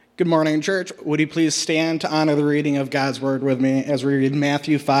Good morning, church. Would you please stand to honor the reading of God's word with me as we read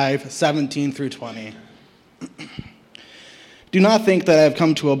Matthew 5:17 through 20. Do not think that I have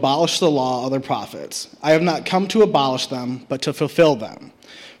come to abolish the law or the prophets. I have not come to abolish them, but to fulfill them.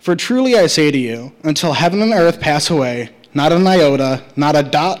 For truly I say to you, until heaven and earth pass away, not an iota, not a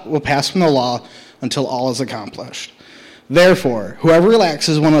dot will pass from the law until all is accomplished. Therefore, whoever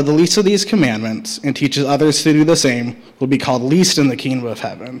relaxes one of the least of these commandments and teaches others to do the same will be called least in the kingdom of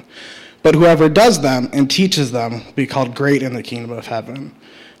heaven. But whoever does them and teaches them will be called great in the kingdom of heaven.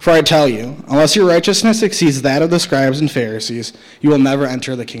 For I tell you, unless your righteousness exceeds that of the scribes and Pharisees, you will never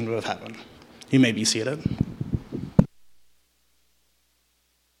enter the kingdom of heaven. You may be seated.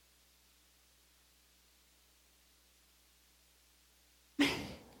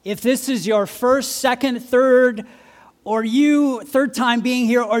 If this is your first, second, third time being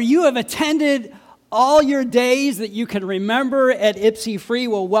here, or you have attended all your days that you can remember at Ipsy Free,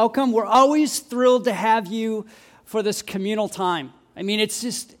 well, welcome. We're always thrilled to have you for this communal time. I mean, it's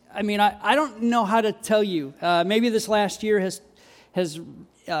just, I don't know how to tell you. Maybe this last year has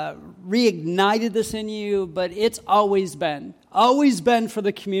reignited this in you, but it's always been for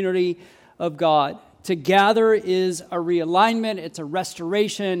the community of God. To gather is a realignment, it's a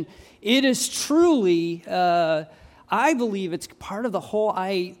restoration. It is truly, I believe it's part of the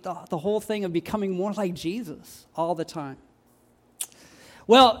whole thing of becoming more like Jesus all the time.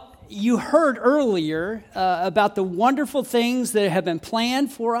 Well, you heard earlier about the wonderful things that have been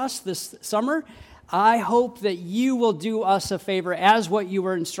planned for us this summer. I hope that you will do us a favor as what you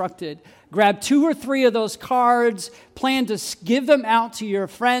were instructed. Grab 2 or 3 of those cards, plan to give them out to your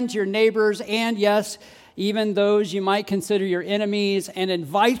friends, your neighbors, and yes, even those you might consider your enemies, and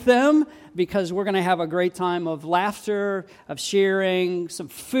invite them because we're going to have a great time of laughter, of sharing, some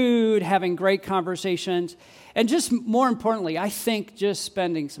food, having great conversations, and just more importantly, I think just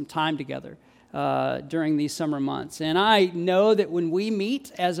spending some time together during these summer months. And I know that when we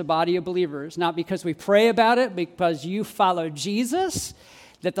meet as a body of believers, not because we pray about it, because you follow Jesus,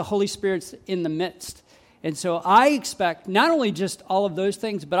 that the Holy Spirit's in the midst. And so I expect not only just all of those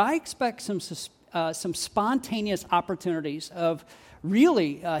things, but I expect some spontaneous opportunities of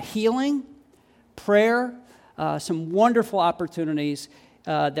really healing, prayer, some wonderful opportunities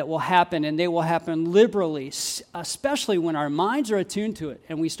that will happen, and they will happen liberally, especially when our minds are attuned to it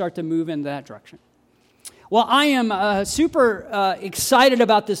and we start to move in that direction. Well, I am super excited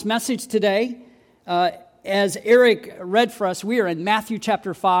about this message today. As Eric read for us, we are in Matthew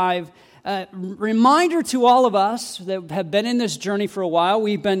chapter 5. Reminder to all of us that have been in this journey for a while,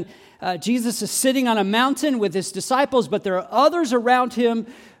 Jesus is sitting on a mountain with his disciples, but there are others around him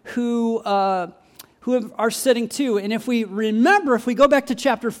who are sitting too. And if we go back to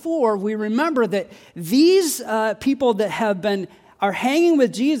chapter 4, we remember that these people that are hanging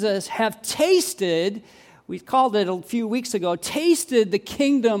with Jesus have tasted, we called it a few weeks ago, tasted the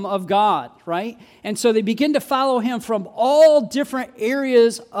kingdom of God, right? And so they begin to follow him from all different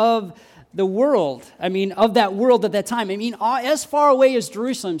areas of the world. Of that world at that time. As far away as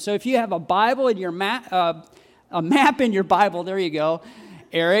Jerusalem. So if you have a Bible in your a map in your Bible, there you go.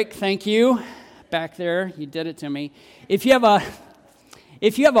 Eric, thank you. Back there, you did it to me. If you have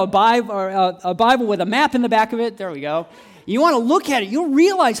a Bible or a Bible with a map in the back of it, there we go. You want to look at it, you'll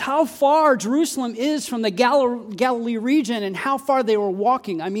realize how far Jerusalem is from the Galilee region and how far they were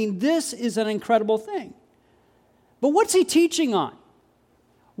walking. This is an incredible thing. But what's he teaching on?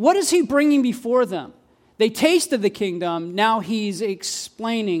 What is he bringing before them? They tasted the kingdom, now he's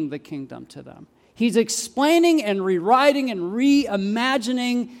explaining the kingdom to them. He's explaining and rewriting and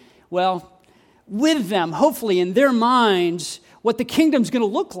reimagining, with them, hopefully in their minds, what the kingdom's going to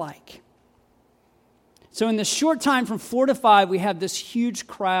look like. So in this short time from 4 to 5, we have this huge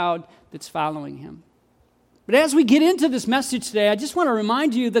crowd that's following him. But as we get into this message today, I just want to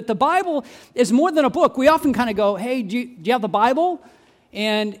remind you that the Bible is more than a book. We often kind of go, hey, do you have the Bible?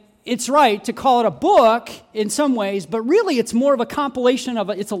 And it's right to call it a book in some ways, but really it's more of a compilation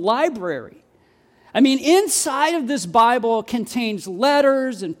it's a library. Inside of this Bible contains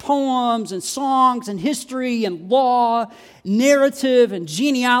letters and poems and songs and history and law, narrative and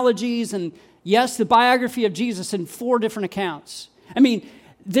genealogies and, yes, the biography of Jesus in 4 different accounts.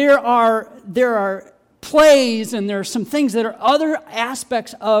 There are plays and there are some things that are other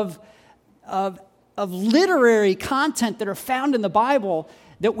aspects of literary content that are found in the Bible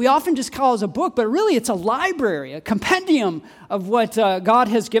that we often just call as a book, but really it's a library, a compendium of what God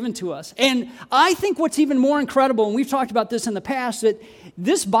has given to us. And I think what's even more incredible, and we've talked about this in the past, that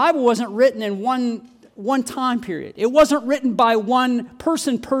this Bible wasn't written in one time period. It wasn't written by one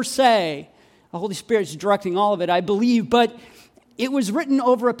person per se. The Holy Spirit's directing all of it, I believe, but it was written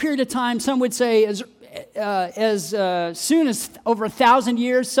over a period of time, some would say as soon as over 1,000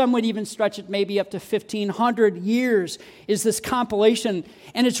 years, some would even stretch it maybe up to 1,500 years is this compilation.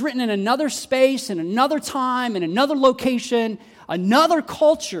 And it's written in another space, in another time, in another location, another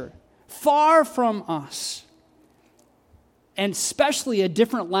culture, far from us. And especially a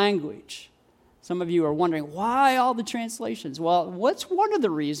different language. Some of you are wondering, why all the translations? Well, what's one of the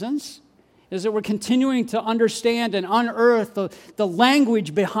reasons? Is that we're continuing to understand and unearth the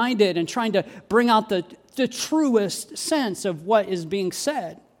language behind it and trying to bring out the truest sense of what is being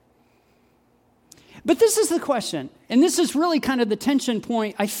said. But this is the question, and this is really kind of the tension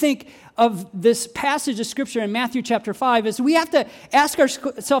point, I think, of this passage of Scripture in Matthew chapter 5, is we have to ask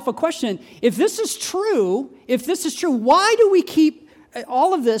ourselves a question. If this is true, why do we keep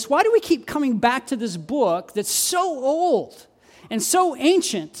all of this, why do we keep coming back to this book that's so old and so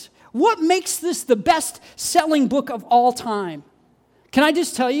ancient? What makes this the best-selling book of all time? Can I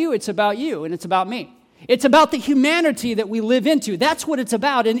just tell you, it's about you and it's about me. It's about the humanity that we live into. That's what it's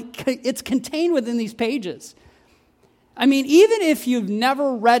about, and it's contained within these pages. I mean, even if you've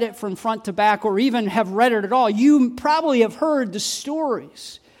never read it from front to back or even have read it at all, you probably have heard the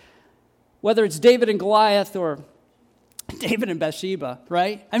stories, whether it's David and Goliath or David and Bathsheba,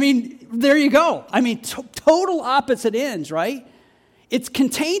 right? I mean, there you go. I mean, total opposite ends, right? It's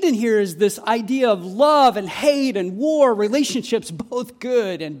contained in here is this idea of love and hate and war, relationships both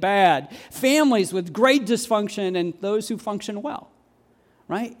good and bad, families with great dysfunction and those who function well,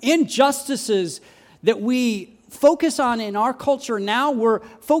 right? Injustices that we focus on in our culture now, we're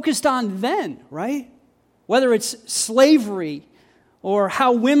focused on then, right? Whether it's slavery or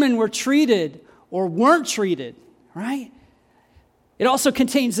how women were treated or weren't treated, right? It also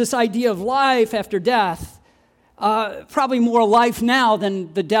contains this idea of life after death. Probably more life now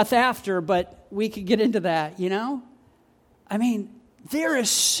than the death after, but we could get into that, you know? I mean, there is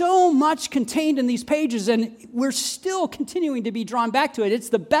so much contained in these pages, and we're still continuing to be drawn back to it. It's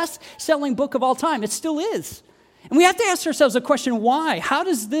the best-selling book of all time. It still is. And we have to ask ourselves a question, why? How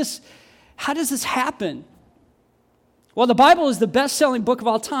does this happen? Well, the Bible is the best-selling book of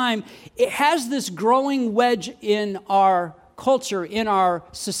all time. It has this growing wedge in our culture, in our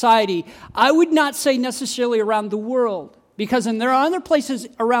society. I would not say necessarily around the world, because there are other places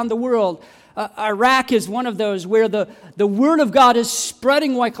around the world. Iraq is one of those where the Word of God is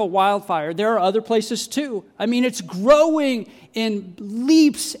spreading like a wildfire. There are other places too. I mean, it's growing in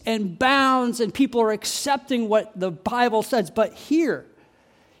leaps and bounds, and people are accepting what the Bible says. But here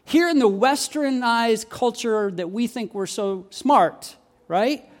in the westernized culture that we think we're so smart,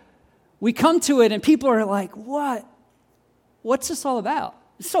 right? We come to it and people are like, what? What's this all about?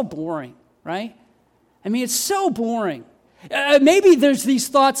 It's so boring, right? I mean, it's so boring. Maybe there's these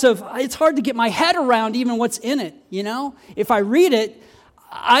thoughts of, it's hard to get my head around even what's in it, you know? If I read it,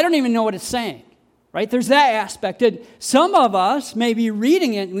 I don't even know what it's saying, right? There's that aspect. And some of us may be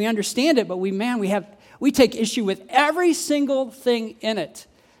reading it and we understand it, but we take issue with every single thing in it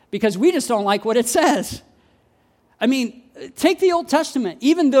because we just don't like what it says. I mean, take the Old Testament.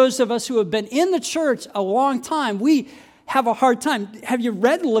 Even those of us who have been in the church a long time, we have a hard time. Have you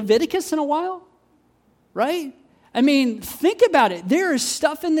read Leviticus in a while? Right? I mean, think about it. There is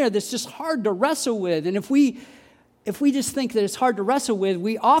stuff in there that's just hard to wrestle with. And if we just think that it's hard to wrestle with,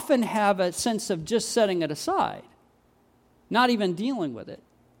 we often have a sense of just setting it aside, not even dealing with it,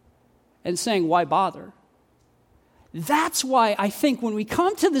 and saying, why bother? That's why I think when we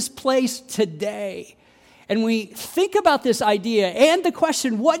come to this place today, and we think about this idea and the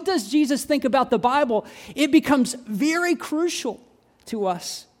question, what does Jesus think about the Bible? It becomes very crucial to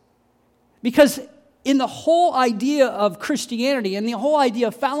us. Because in the whole idea of Christianity and the whole idea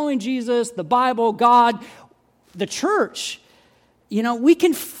of following Jesus, the Bible, God, the church, you know, we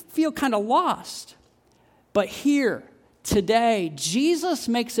can feel kind of lost. But here, today, Jesus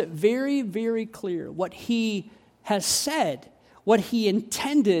makes it very, very clear what he has said, what he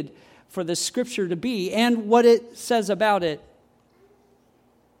intended for the scripture to be, and what it says about it.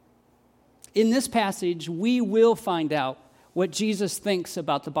 In this passage, we will find out what Jesus thinks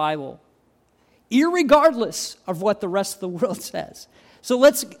about the Bible, irregardless of what the rest of the world says. So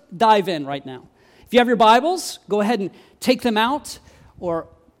let's dive in right now. If you have your Bibles, go ahead and take them out or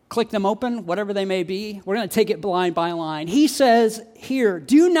click them open, whatever they may be. We're going to take it line by line. He says here,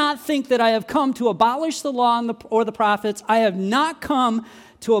 do not think that I have come to abolish the law or the prophets. I have not come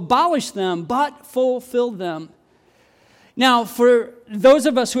to abolish them, but fulfill them. Now, for those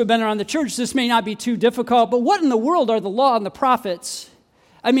of us who have been around the church, this may not be too difficult, but what in the world are the law and the prophets?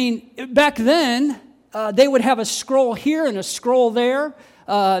 I mean, back then, they would have a scroll here and a scroll there.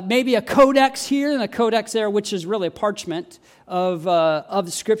 maybe a codex here and a codex there, which is really a parchment of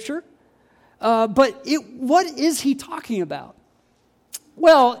the Scripture. But what is he talking about?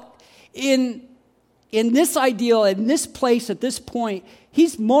 Well, in this ideal, in this place, at this point,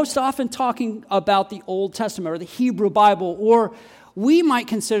 he's most often talking about the Old Testament or the Hebrew Bible, or we might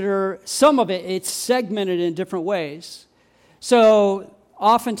consider some of it's segmented in different ways. So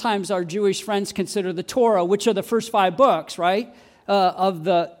oftentimes our Jewish friends consider the Torah, which are the first 5 books, right, of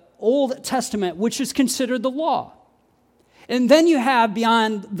the Old Testament, which is considered the law. And then you have,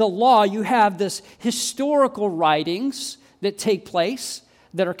 beyond the law, you have this historical writings that take place,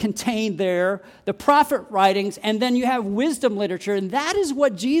 that are contained there, the prophet writings, and then you have wisdom literature, and that is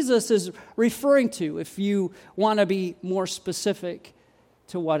what Jesus is referring to, if you want to be more specific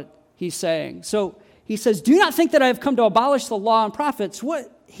to what he's saying. So he says, do not think that I have come to abolish the law and prophets.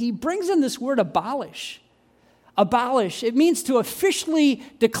 What he brings in this word abolish. Abolish, it means to officially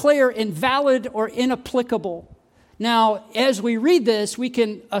declare invalid or inapplicable. Now, as we read this, we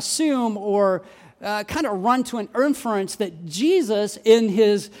can assume or kind of run to an inference that Jesus, in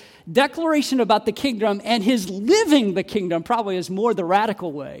his declaration about the kingdom and his living the kingdom, probably is more the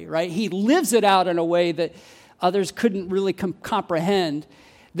radical way, right? He lives it out in a way that others couldn't really comprehend,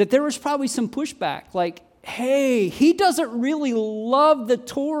 that there was probably some pushback, like, hey, he doesn't really love the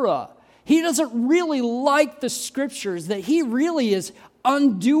Torah. He doesn't really like the Scriptures, that he really is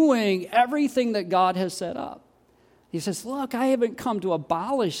undoing everything that God has set up. He says, look, I haven't come to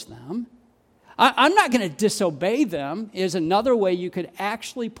abolish them. I'm not going to disobey them, is another way you could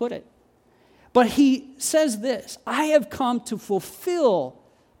actually put it. But he says this, I have come to fulfill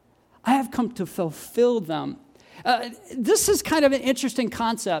them. This is kind of an interesting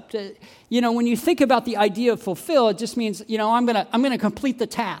concept. When you think about the idea of fulfill, it just means, I'm going to complete the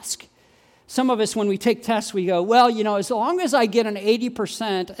task. Some of us, when we take tests, we go, well, as long as I get an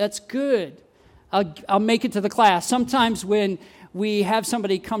 80%, that's good. I'll make it to the class. Sometimes when we have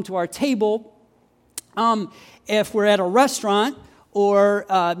somebody come to our table, if we're at a restaurant or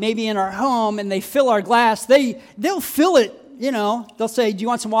maybe in our home and they fill our glass, they'll fill it, They'll say, do you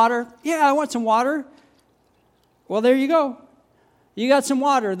want some water? Yeah, I want some water. Well, there you go. You got some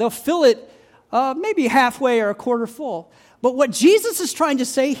water. They'll fill it maybe halfway or a quarter full. But what Jesus is trying to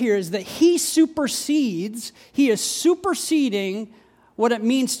say here is that he is superseding what it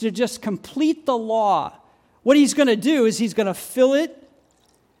means to just complete the law. What he's going to do is he's going to fill it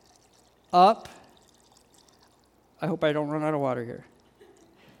up. I hope I don't run out of water here.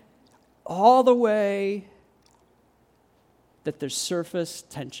 All the way that there's surface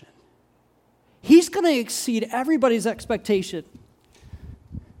tension. He's going to exceed everybody's expectation.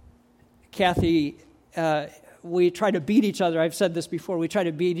 Kathy, we try to beat each other. I've said this before. We try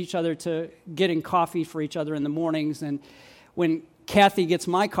to beat each other to getting coffee for each other in the mornings. And when Kathy gets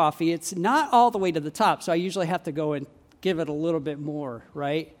my coffee, it's not all the way to the top. So I usually have to go and give it a little bit more,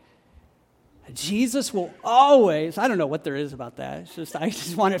 right? Jesus will always, I don't know what there is about that. I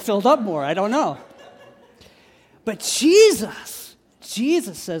just want it filled up more. I don't know. But Jesus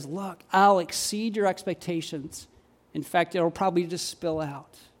says, look, I'll exceed your expectations. In fact, it'll probably just spill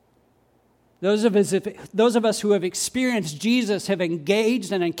out. Those of us who have experienced Jesus, have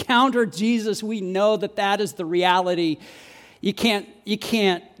engaged and encountered Jesus, we know that is the reality. You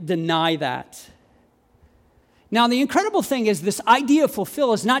can't deny that. Now, the incredible thing is this idea of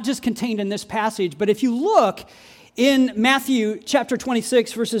fulfill is not just contained in this passage, but if you look in Matthew chapter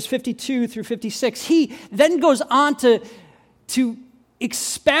 26, verses 52 through 56, he then goes on to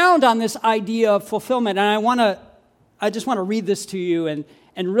expound on this idea of fulfillment. And I just want to read this to you and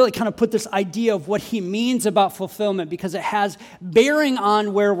really kind of put this idea of what he means about fulfillment, because it has bearing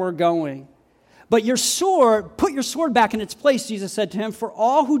on where we're going. But put your sword back in its place, Jesus said to him, for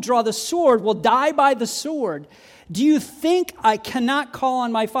all who draw the sword will die by the sword. Do you think I cannot call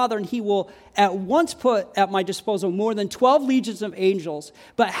on my Father and he will at once put at my disposal more than 12 legions of angels?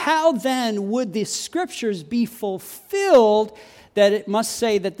 But how then would the Scriptures be fulfilled that it must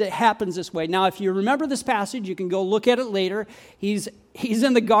say that it happens this way? Now, if you remember this passage, you can go look at it later. He's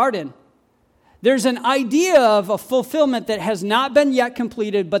in the garden. There's an idea of a fulfillment that has not been yet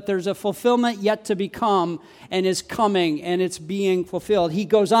completed, but there's a fulfillment yet to become and is coming, and it's being fulfilled. He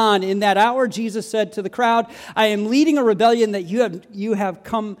goes on, in that hour, Jesus said to the crowd, I am leading a rebellion that you have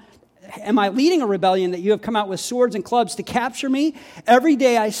come. Am I leading a rebellion that you have come out with swords and clubs to capture me? Every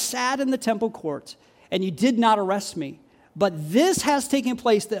day I sat in the temple courts, and you did not arrest me. But this has taken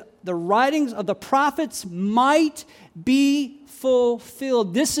place that the writings of the prophets might be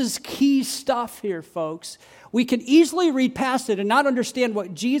fulfilled. This is key stuff here, folks. We can easily read past it and not understand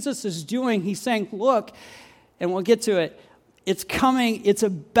what Jesus is doing. He's saying, look, and we'll get to it, It's coming. It's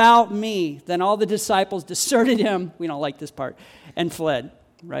about me. Then all the disciples deserted him. We don't like this part. And fled,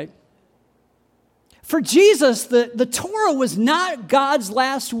 right? For Jesus, the Torah was not God's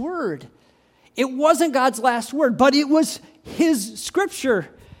last word. It wasn't God's last word, but it was his scripture.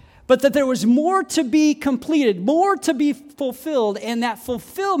 But that there was more to be completed, more to be fulfilled, and that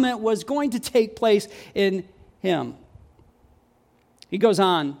fulfillment was going to take place in him. He goes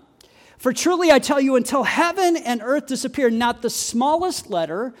on. For truly I tell you, until heaven and earth disappear, not the smallest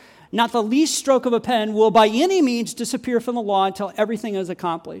letter, not the least stroke of a pen will by any means disappear from the law until everything is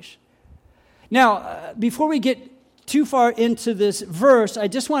accomplished. Now, before we get too far into this verse, I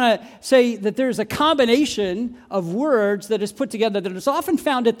just want to say that there's a combination of words that is put together that is often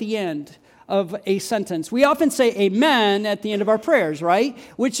found at the end of a sentence. We often say amen at the end of our prayers, right?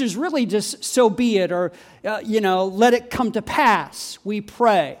 Which is really just so be it, or, let it come to pass. We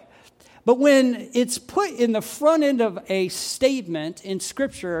pray. But when it's put in the front end of a statement in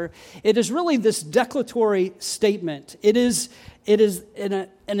Scripture, it is really this declaratory statement. It is an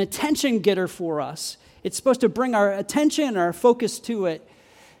attention getter for us. It's supposed to bring our attention and our focus to it.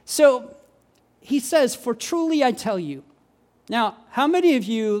 So he says, for truly I tell you. Now, how many of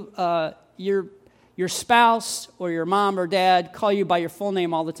you, your spouse or your mom or dad call you by your full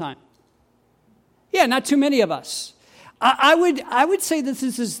name all the time? Yeah, not too many of us. I would say that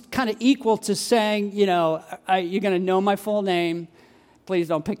this is kind of equal to saying, you're going to know my full name. Please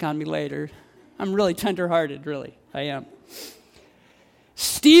don't pick on me later. I'm really tenderhearted, really. I am.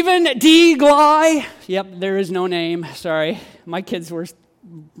 Stephen D. Gly. Yep, there is no name. Sorry. My kids were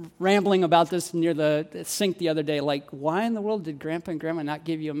rambling about this near the sink the other day. Like, why in the world did Grandpa and Grandma not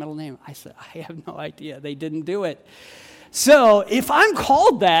give you a middle name? I said, I have no idea. They didn't do it. So if I'm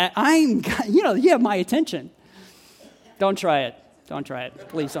called that, you have my attention. Don't try it. Don't try it.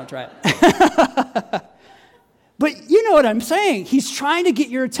 Please don't try it. But you know what I'm saying. He's trying to get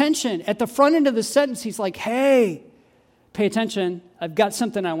your attention. At the front end of the sentence, he's like, hey, pay attention. I've got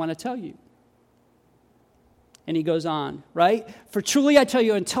something I want to tell you. And he goes on, right? For truly I tell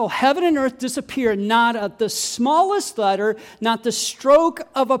you, until heaven and earth disappear, not at the smallest letter, not the stroke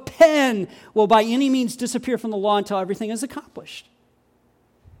of a pen will by any means disappear from the law until everything is accomplished.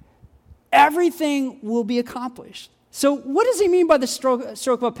 Everything will be accomplished. So what does he mean by the stroke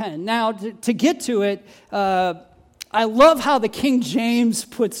of a pen? Now, to get to it, I love how the King James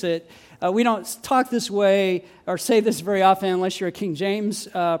puts it. We don't talk this way or say this very often unless you're a King James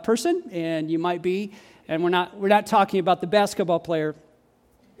person, and you might be. And we're not talking about the basketball player.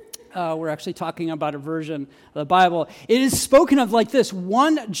 We're actually talking about a version of the Bible. It is spoken of like this: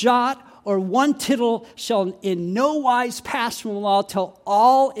 one jot or one tittle shall in no wise pass from the law till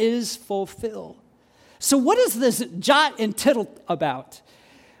all is fulfilled. So what is this jot and tittle about?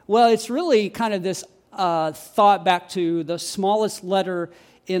 Well, it's really kind of this thought back to the smallest letter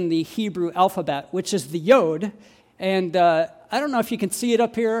in the Hebrew alphabet, which is the Yod. And I don't know if you can see it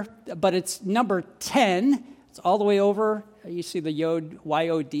up here, but it's number 10. It's all the way over. You see the Yod,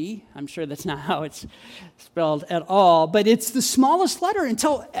 Y-O-D. I'm sure that's not how it's spelled at all. But it's the smallest letter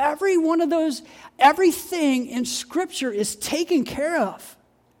until every one of those, everything in Scripture is taken care of.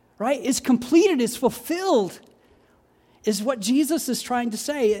 Right? Is completed, is fulfilled, is what Jesus is trying to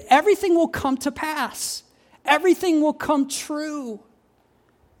say. Everything will come to pass. Everything will come true.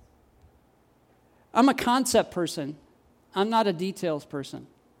 I'm a concept person. I'm not a details person.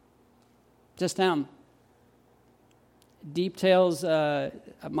 Just am. Details,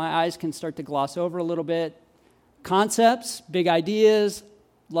 my eyes can start to gloss over a little bit. Concepts, big ideas,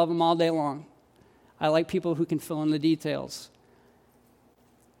 love them all day long. I like people who can fill in the details.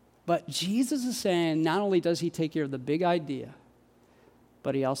 But Jesus is saying not only does he take care of the big idea,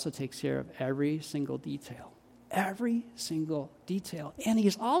 but he also takes care of every single detail. Every single detail. And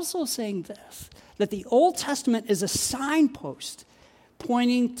he's also saying this, that the Old Testament is a signpost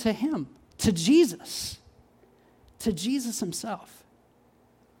pointing to him, to Jesus himself.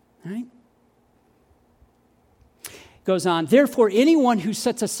 Right? Goes on, therefore anyone who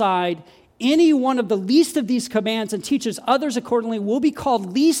sets aside any one of the least of these commands and teaches others accordingly will be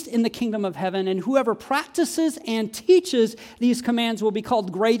called least in the kingdom of heaven, and whoever practices and teaches these commands will be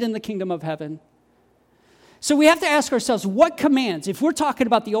called great in the kingdom of heaven. So we have to ask ourselves, what commands, if we're talking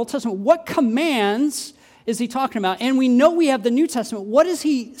about the Old Testament, what commands is he talking about? And we know we have the New Testament. What is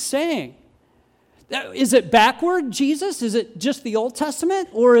he saying? Is it backward, Jesus? Is it just the Old Testament?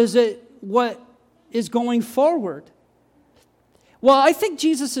 Or is it what is going forward? Well, I think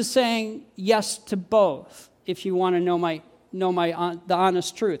Jesus is saying yes to both, if you want to know the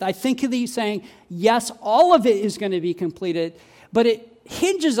honest truth. I think that he's saying, yes, all of it is going to be completed, but it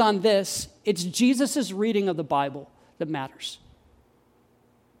hinges on this. It's Jesus' reading of the Bible that matters.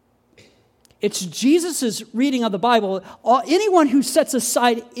 It's Jesus' reading of the Bible. Anyone who sets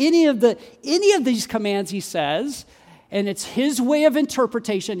aside any of these commands, he says, and it's his way of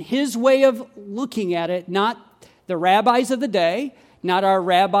interpretation, his way of looking at it, not the rabbis of the day, not our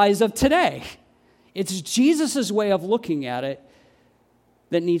rabbis of today. It's Jesus' way of looking at it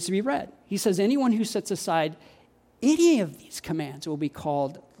that needs to be read. He says anyone who sets aside any of these commands will be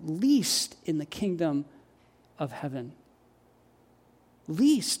called least in the kingdom of heaven.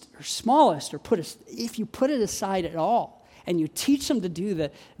 Least or smallest, or if you put it aside at all and you teach them to do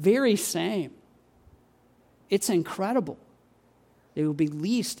the very same, it's incredible. They will be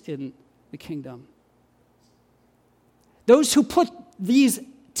least in the kingdom. Those who put these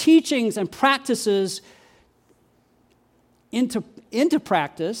teachings and practices into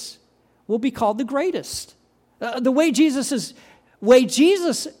practice will be called the greatest. The way Jesus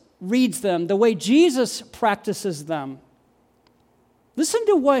reads them, the way Jesus practices them. Listen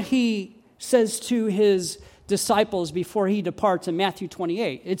to what he says to his disciples before he departs in Matthew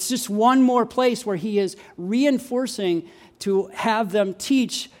 28. It's just one more place where he is reinforcing to have them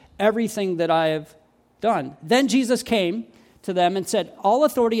teach everything that I have done. Then Jesus came to them and said, all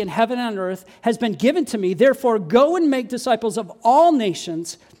authority in heaven and on earth has been given to me. Therefore, go and make disciples of all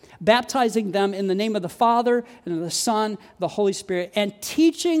nations, baptizing them in the name of the Father and of the Son, the Holy Spirit, and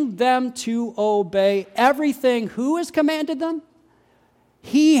teaching them to obey everything. Who has commanded them?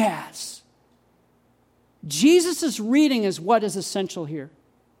 He has. Jesus' reading is what is essential here.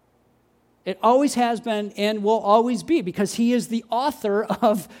 It always has been and will always be, because he is the author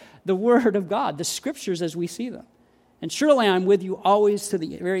of the Word of God, the Scriptures as we see them. And surely I'm with you always to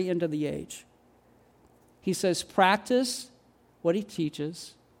the very end of the age. He says, practice what he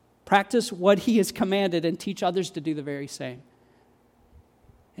teaches, practice what he has commanded, and teach others to do the very same.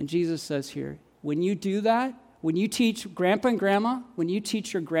 And Jesus says here, when you do that, when you teach grandpa and grandma, when you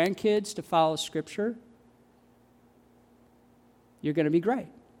teach your grandkids to follow Scripture, you're going to be great.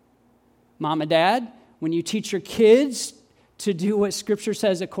 Mom and dad, when you teach your kids to do what Scripture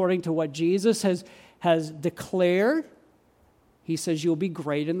says according to what Jesus has declared, he says you'll be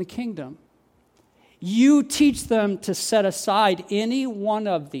great in the kingdom. You teach them to set aside any one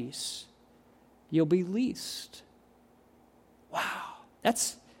of these, you'll be least. Wow,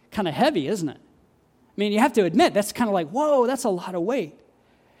 that's kind of heavy, isn't it? I mean, you have to admit, that's kind of like, whoa, that's a lot of weight.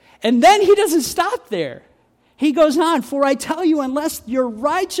 And then he doesn't stop there. He goes on, for I tell you, unless your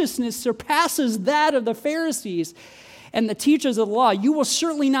righteousness surpasses that of the Pharisees and the teachers of the law, you will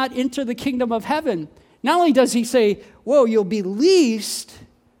certainly not enter the kingdom of heaven. Not only does he say, whoa, you'll be least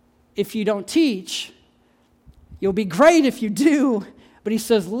if you don't teach. You'll be great if you do. But he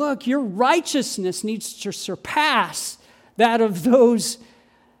says, look, your righteousness needs to surpass that of those,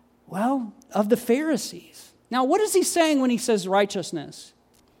 of the Pharisees. Now, what is he saying when he says righteousness?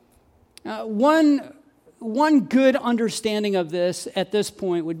 One good understanding of this at this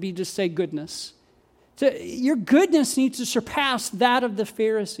point would be to say goodness. Your goodness needs to surpass that of the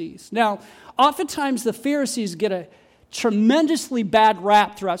Pharisees. Now, oftentimes the Pharisees get a tremendously bad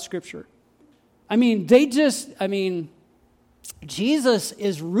rap throughout Scripture. Jesus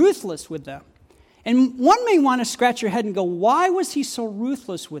is ruthless with them. And one may want to scratch your head and go, why was he so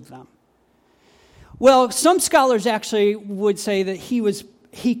ruthless with them? Well, some scholars actually would say that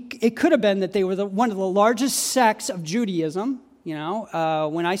it could have been that they were one of the largest sects of Judaism.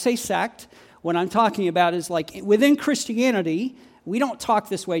 When I say sect, what I'm talking about is like within Christianity, we don't talk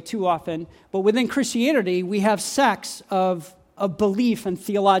this way too often, but within Christianity, we have sects of belief and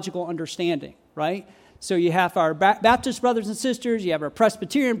theological understanding, right? So you have our Baptist brothers and sisters, you have our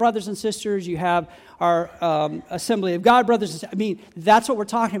Presbyterian brothers and sisters, you have our Assembly of God brothers and sisters. That's what we're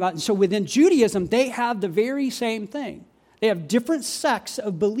talking about. And so within Judaism, they have the very same thing. They have different sects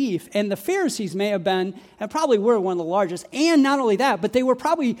of belief, and the Pharisees may have been, and probably were one of the largest, and not only that, but they were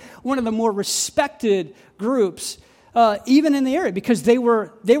probably one of the more respected groups, even in the area, because they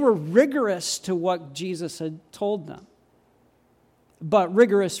were rigorous to what Jesus had told them, but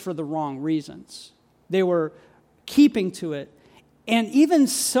rigorous for the wrong reasons. They were keeping to it. And even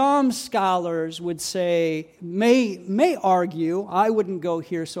some scholars would say, may argue, I wouldn't go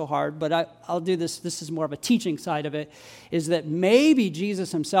here so hard, but I'll do this is more of a teaching side of it, is that maybe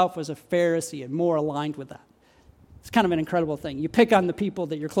Jesus himself was a Pharisee and more aligned with that. It's kind of an incredible thing. You pick on the people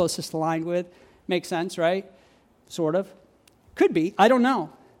that you're closest aligned with. Makes sense, right? Sort of. Could be. I don't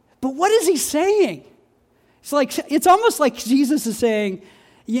know. But what is he saying? It's almost like Jesus is saying,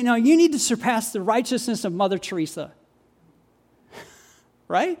 you need to surpass the righteousness of Mother Teresa.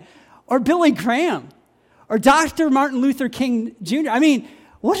 Right? Or Billy Graham, or Dr. Martin Luther King Jr.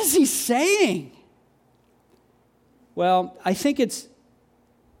 What is he saying? Well, I think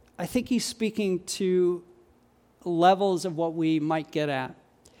he's speaking to levels of what we might get at.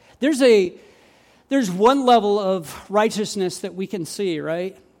 There's one level of righteousness that we can see,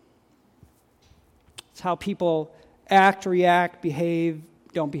 right? It's how people act, react, behave,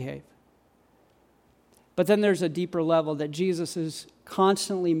 don't behave. But then there's a deeper level that Jesus is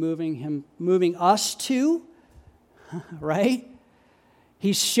constantly moving us to, right?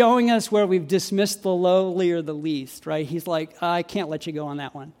 He's showing us where we've dismissed the lowly or the least, right? He's like, I can't let you go on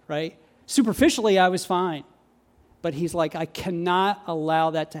that one, right? Superficially, I was fine. But he's like, I cannot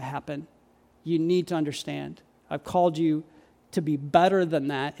allow that to happen. You need to understand. I've called you to be better than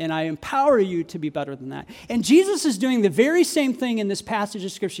that, and I empower you to be better than that. And Jesus is doing the very same thing in this passage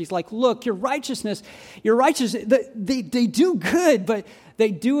of Scripture. He's like, look, your righteous, they do good, but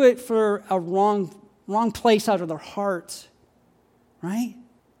they do it for a wrong place out of their heart, right?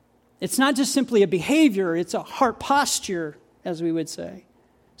 It's not just simply a behavior, it's a heart posture, as we would say.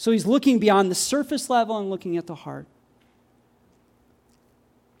 So he's looking beyond the surface level and looking at the heart.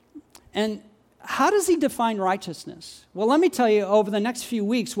 And how does he define righteousness? Well, let me tell you, over the next few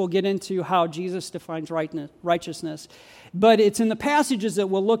weeks, we'll get into how Jesus defines righteousness. But it's in the passages that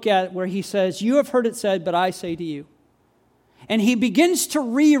we'll look at where he says, you have heard it said, but I say to you. And he begins to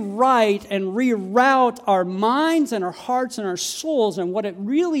rewrite and reroute our minds and our hearts and our souls and what it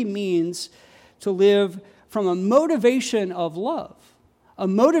really means to live from a motivation of love. A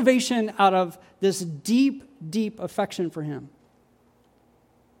motivation out of this deep, deep affection for him.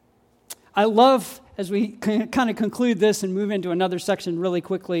 I love, as we kind of conclude this and move into another section really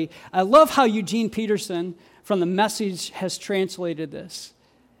quickly, I love how Eugene Peterson from The Message has translated this.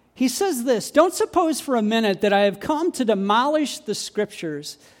 He says this, don't suppose for a minute that I have come to demolish the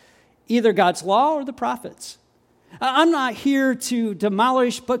Scriptures, either God's law or the prophets. I'm not here to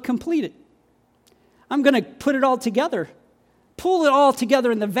demolish but complete it. I'm going to put it all together. Pull it all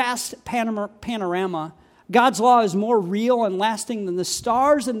together in the vast panorama. God's law is more real and lasting than the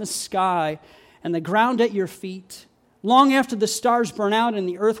stars in the sky and the ground at your feet. Long after the stars burn out and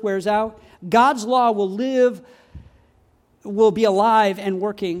the earth wears out, God's law will be alive and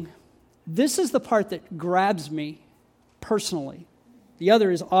working. This is the part that grabs me personally. The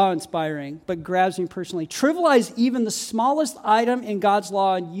other is awe-inspiring, but grabs me personally. Trivialize even the smallest item in God's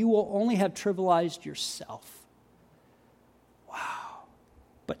law, and you will only have trivialized yourself.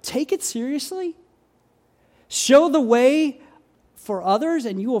 But take it seriously. Show the way for others,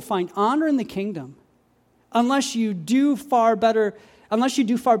 and you will find honor in the kingdom. Unless you do far better than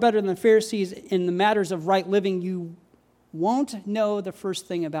the Pharisees in the matters of right living, you won't know the first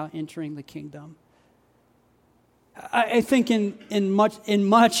thing about entering the kingdom. I think in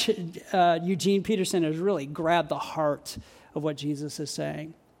much, Eugene Peterson has really grabbed the heart of what Jesus is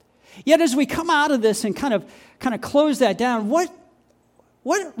saying. Yet as we come out of this and kind of close that down, what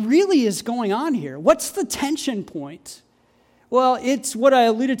really is going on here? What's the tension point? Well, it's what I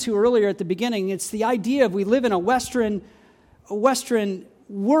alluded to earlier at the beginning. It's the idea of we live in a Western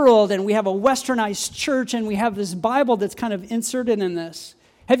world, and we have a Westernized church, and we have this Bible that's kind of inserted in this.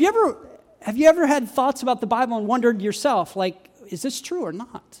 Have you ever had thoughts about the Bible and wondered yourself, like, is this true or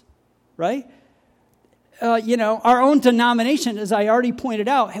not? Right? Our own denomination, as I already pointed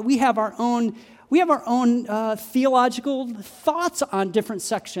out, we have our own theological thoughts on different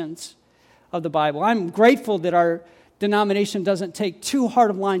sections of the Bible. I'm grateful that our denomination doesn't take too hard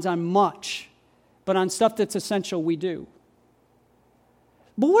of lines on much, but on stuff that's essential, we do.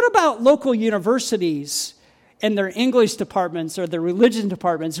 But what about local universities and their English departments or their religion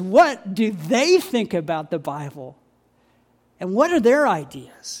departments? What do they think about the Bible? And what are their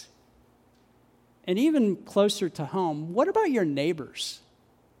ideas? And even closer to home, what about your neighbors?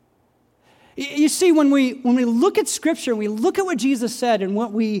 You see, when we look at Scripture, and we look at what Jesus said, and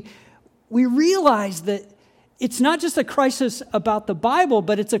what we realize that it's not just a crisis about the Bible,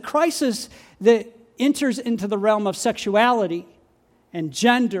 but it's a crisis that enters into the realm of sexuality and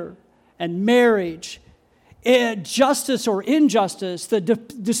gender and marriage, justice or injustice, the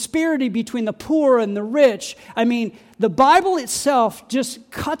disparity between the poor and the rich. I mean, the Bible itself just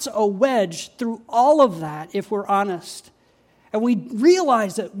cuts a wedge through all of that, if we're honest. And we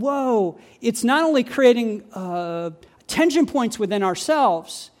realize that, whoa, it's not only creating tension points within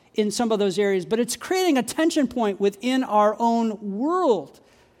ourselves in some of those areas, but it's creating a tension point within our own world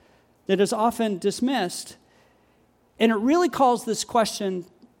that is often dismissed. And it really calls for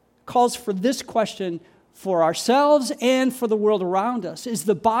this question for ourselves and for the world around us. Is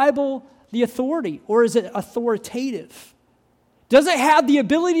the Bible the authority, or is it authoritative? Does it have the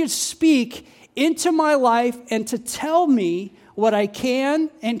ability to speak into my life and to tell me what I can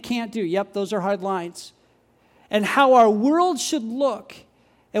and can't do? Yep, those are hard lines. and how our world should look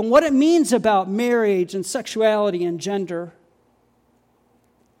and what it means about marriage and sexuality and gender.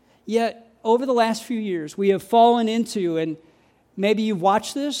 Yet, over the last few years, we have fallen into, and maybe you've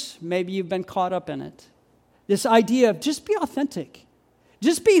watched this, maybe you've been caught up in it, this idea of just be authentic.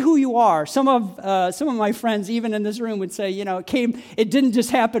 Just be who you are. Some of my friends, even in this room, would say, it didn't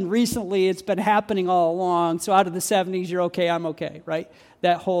just happen recently, it's been happening all along. So out of the 70s, you're okay, I'm okay, right?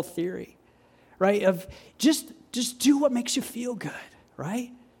 That whole theory, right? Of just do what makes you feel good,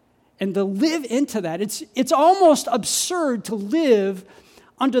 right? And to live into that. It's almost absurd to live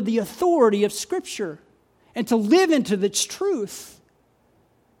under the authority of Scripture and to live into its truth.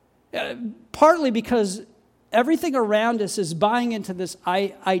 Partly because everything around us is buying into this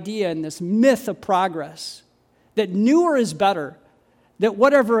idea and this myth of progress, that newer is better, that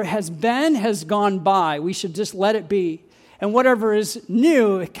whatever has been has gone by. We should just let it be. And whatever is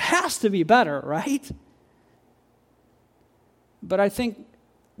new, it has to be better, right? But I think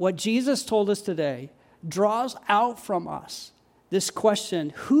what Jesus told us today draws out from us this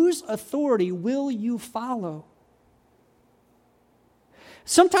question, whose authority will you follow?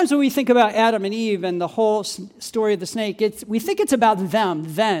 Sometimes when we think about Adam and Eve and the whole story of the snake, we think it's about them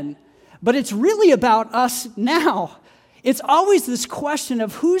then, but it's really about us now. It's always this question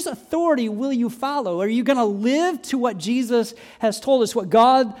of whose authority will you follow? Are you going to live to what Jesus has told us, what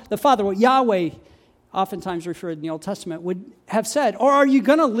God the Father, what Yahweh, oftentimes referred in the Old Testament, would have said? Or are you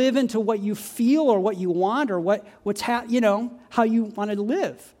going to live into what you feel or what you want or how you want to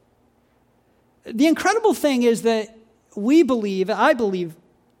live? The incredible thing is that I believe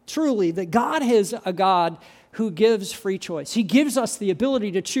truly that God is a God who gives free choice. He gives us the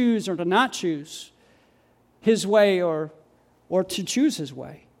ability to choose or to not choose His way or to choose His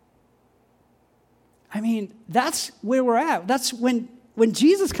way. I mean, that's where we're at. That's when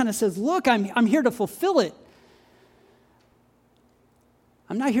Jesus kind of says, look, I'm here to fulfill it.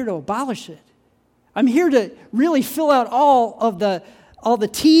 I'm not here to abolish it. I'm here to really fill out all the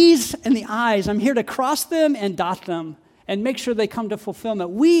T's and the I's. I'm here to cross them and dot them and make sure they come to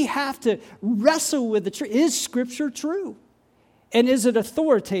fulfillment. We have to wrestle with the truth. Is Scripture true? And is it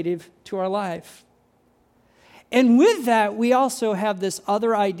authoritative to our life? And with that, we also have this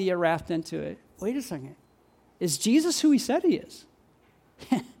other idea wrapped into it. Wait a second. Is Jesus who He said He is?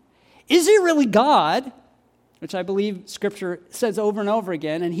 Is He really God? Which I believe Scripture says over and over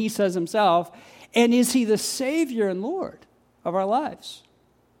again, and He says Himself. And is He the Savior and Lord of our lives?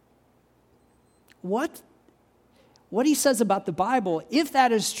 What He says about the Bible, if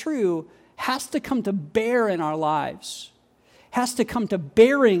that is true, has to come to bear in our lives, has to come to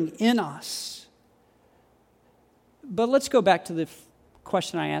bearing in us. But let's go back to the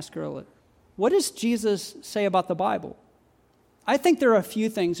question I asked earlier. What does Jesus say about the Bible? I think there are a few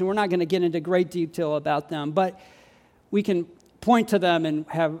things, and we're not going to get into great detail about them, but we can point to them and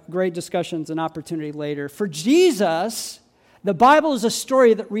have great discussions and opportunity later. For Jesus, the Bible is a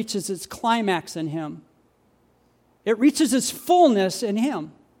story that reaches its climax in Him. It reaches its fullness in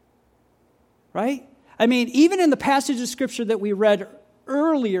Him, right? I mean, even in the passage of Scripture that we read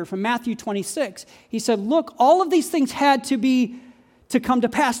earlier from Matthew 26, He said, look, all of these things had to come to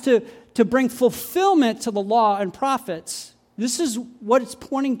pass to bring fulfillment to the law and prophets. This is what it's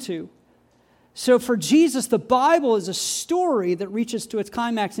pointing to. So for Jesus, the Bible is a story that reaches to its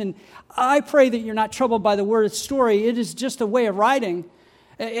climax. And I pray that you're not troubled by the word story. It is just a way of writing.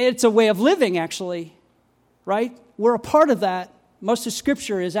 It's a way of living, actually, right? We're a part of that. Most of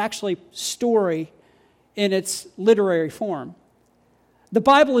Scripture is actually story in its literary form. The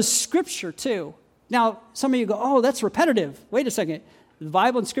Bible is Scripture, too. Now, some of you go, oh, that's repetitive. Wait a second. The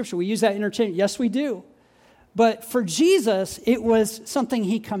Bible and Scripture, we use that interchange. Yes, we do. But for Jesus, it was something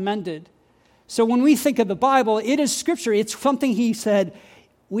He commended. So when we think of the Bible, it is Scripture. It's something He said,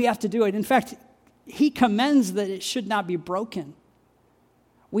 we have to do it. In fact, He commends that it should not be broken.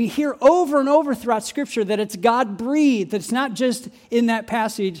 We hear over and over throughout Scripture that it's God-breathed. It's not just in that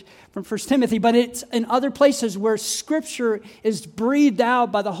passage from 1 Timothy, but it's in other places where Scripture is breathed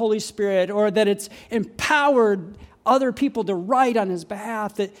out by the Holy Spirit, or that it's empowered other people to write on His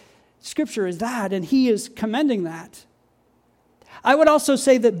behalf, that Scripture is that, and He is commending that. I would also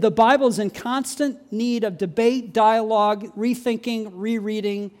say that the Bible is in constant need of debate, dialogue, rethinking,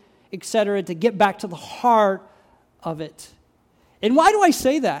 rereading, etc., to get back to the heart of it. And why do I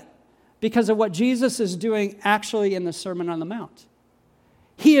say that? Because of what Jesus is doing actually in the Sermon on the Mount.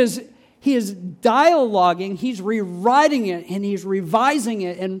 He is dialoguing, He's rewriting it, and He's revising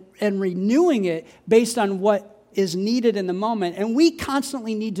it and renewing it based on what is needed in the moment. And we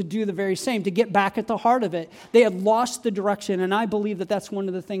constantly need to do the very same to get back at the heart of it. They had lost the direction, and I believe that that's one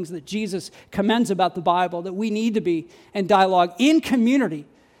of the things that Jesus commends about the Bible, that we need to be in dialogue, in community,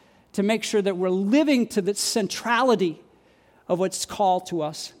 to make sure that we're living to the centrality of what's called to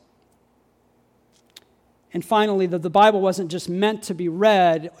us. And finally, that the Bible wasn't just meant to be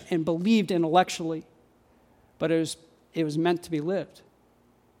read and believed intellectually, but it was meant to be lived.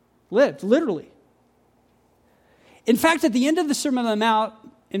 Lived, literally. In fact, at the end of the Sermon on the Mount,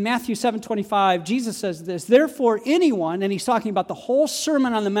 in Matthew 7:25, Jesus says this, therefore anyone, and he's talking about the whole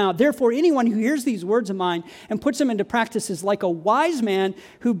Sermon on the Mount, therefore anyone who hears these words of mine and puts them into practice is like a wise man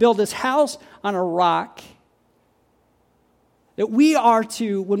who built his house on a rock. That we are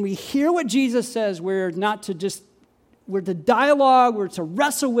to, when we hear what Jesus says, we're to dialogue, we're to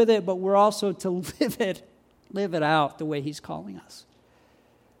wrestle with it, but we're also to live it out the way he's calling us.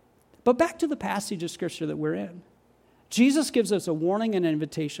 But back to the passage of Scripture that we're in. Jesus gives us a warning and an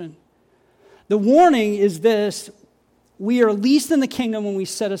invitation. The warning is this: we are least in the kingdom when we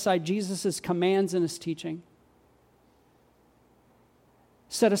set aside Jesus' commands and his teaching.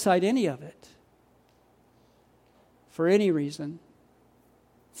 Set aside any of it for any reason.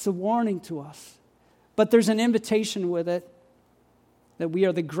 It's a warning to us. But there's an invitation with it that we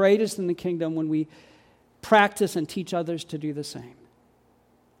are the greatest in the kingdom when we practice and teach others to do the same.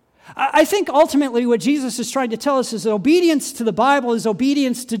 I think ultimately what Jesus is trying to tell us is that obedience to the Bible is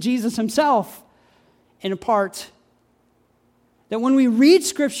obedience to Jesus himself, in part. That when we read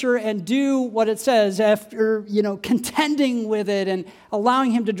Scripture and do what it says, after, contending with it and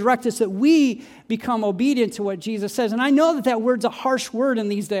allowing him to direct us, that we become obedient to what Jesus says. And I know that word's a harsh word in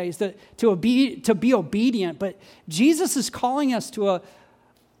these days, that to be obedient, but Jesus is calling us to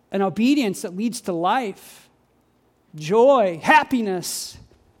an obedience that leads to life, joy, happiness.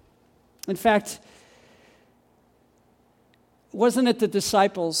 In fact, wasn't it the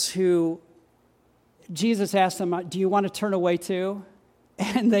disciples who Jesus asked them, do you want to turn away too?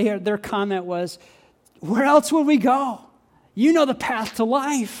 And their comment was, where else would we go? You know the path to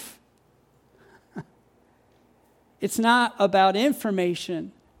life. It's not about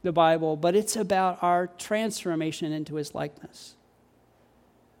information, the Bible, but it's about our transformation into his likeness.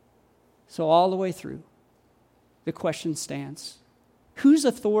 So all the way through, the question stands. Whose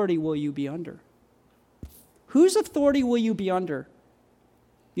authority will you be under? Whose authority will you be under?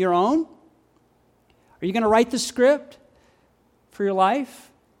 Your own? Are you going to write the script for your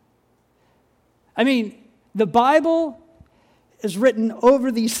life? I mean, the Bible is written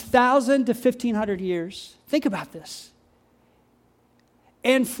over these 1,000 to 1,500 years. Think about this.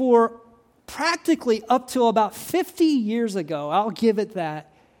 And for practically up till about 50 years ago, I'll give it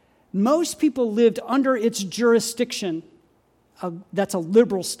that, most people lived under its jurisdiction. That's a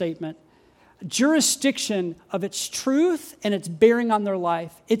liberal statement. Jurisdiction of its truth and its bearing on their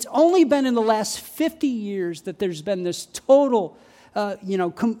life. It's only been in the last 50 years that there's been this total,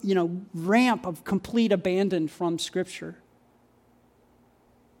 ramp of complete abandon from Scripture.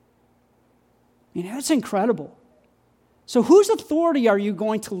 It's incredible. So whose authority are you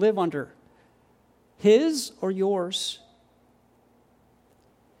going to live under? His or yours?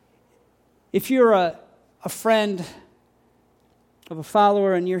 If you're a friend of a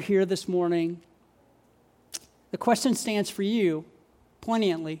follower and you're here this morning, the question stands for you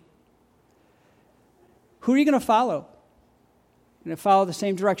poignantly. Who are you going to follow? Are you going to follow the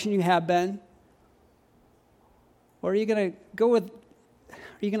same direction you have been? Or are you going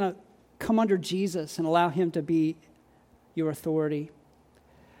to come under Jesus and allow him to be your authority?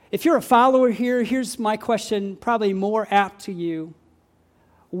 If you're a follower here, here's my question, probably more apt to you.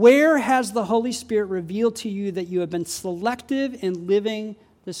 Where has the Holy Spirit revealed to you that you have been selective in living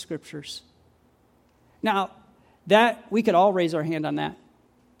the Scriptures? Now, that we could all raise our hand on that,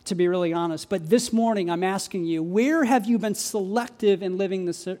 to be really honest. But this morning, I'm asking you, where have you been selective in living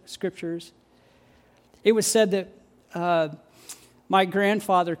the Scriptures? It was said that my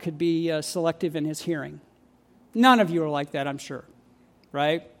grandfather could be selective in his hearing. None of you are like that, I'm sure,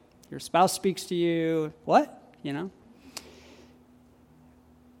 right? Your spouse speaks to you, what?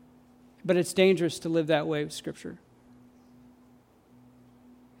 But it's dangerous to live that way with Scripture.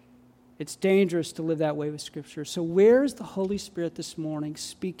 It's dangerous to live that way with Scripture. So where's the Holy Spirit this morning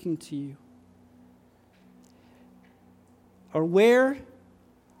speaking to you? Or where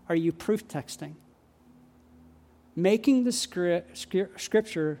are you proof texting? Making the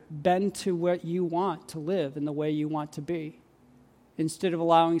Scripture bend to what you want to live and the way you want to be, instead of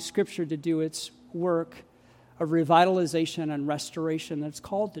allowing Scripture to do its work of revitalization and restoration that it's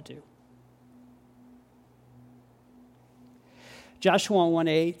called to do. Joshua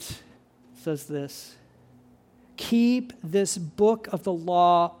 1:8 says this, Keep this book of the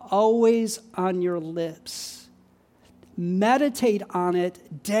law always on your lips. Meditate on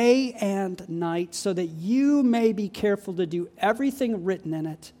it day and night so that you may be careful to do everything written in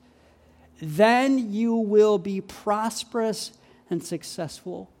it. Then you will be prosperous and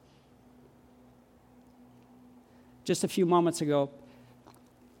successful. Just a few moments ago,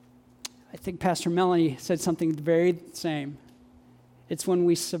 I think Pastor Melanie said something very same. It's when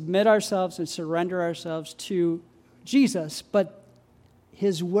we submit ourselves and surrender ourselves to Jesus, but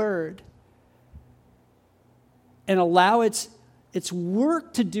His Word, and allow its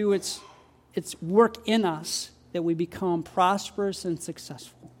work to do its work in us, that we become prosperous and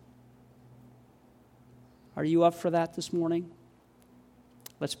successful. Are you up for that this morning?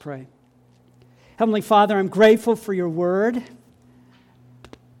 Let's pray. Heavenly Father, I'm grateful for your Word.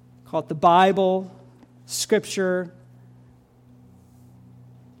 Call it the Bible, Scripture.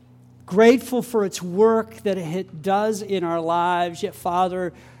 Grateful for its work that it does in our lives. Yet,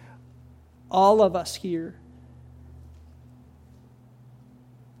 Father, all of us here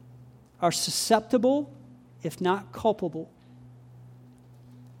are susceptible, if not culpable,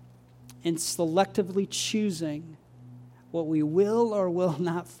 in selectively choosing what we will or will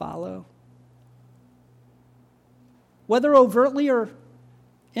not follow, whether overtly or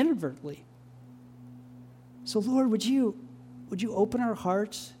inadvertently. So, Lord, would you open our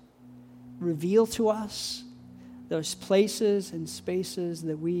hearts, reveal to us those places and spaces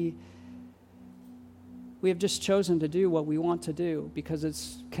that we have just chosen to do what we want to do because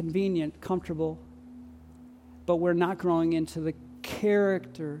it's convenient, comfortable, but we're not growing into the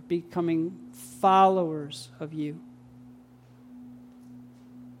character, becoming followers of you.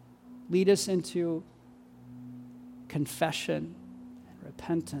 Lead us into confession and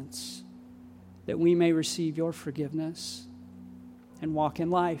repentance that we may receive your forgiveness and walk in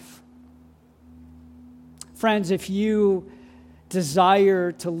life. Friends, if you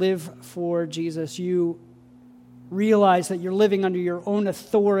desire to live for Jesus, you realize that you're living under your own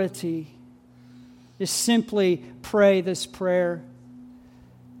authority. Just simply pray this prayer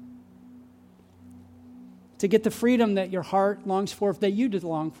to get the freedom that your heart longs for, that you did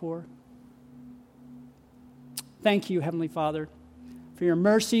long for. Thank you, Heavenly Father, for your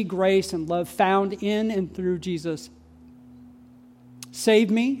mercy, grace, and love found in and through Jesus.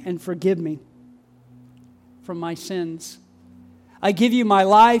 Save me and forgive me from my sins. I give you my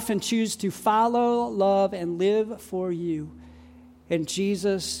life and choose to follow, love, and live for you. In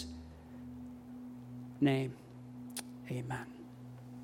Jesus' name, amen.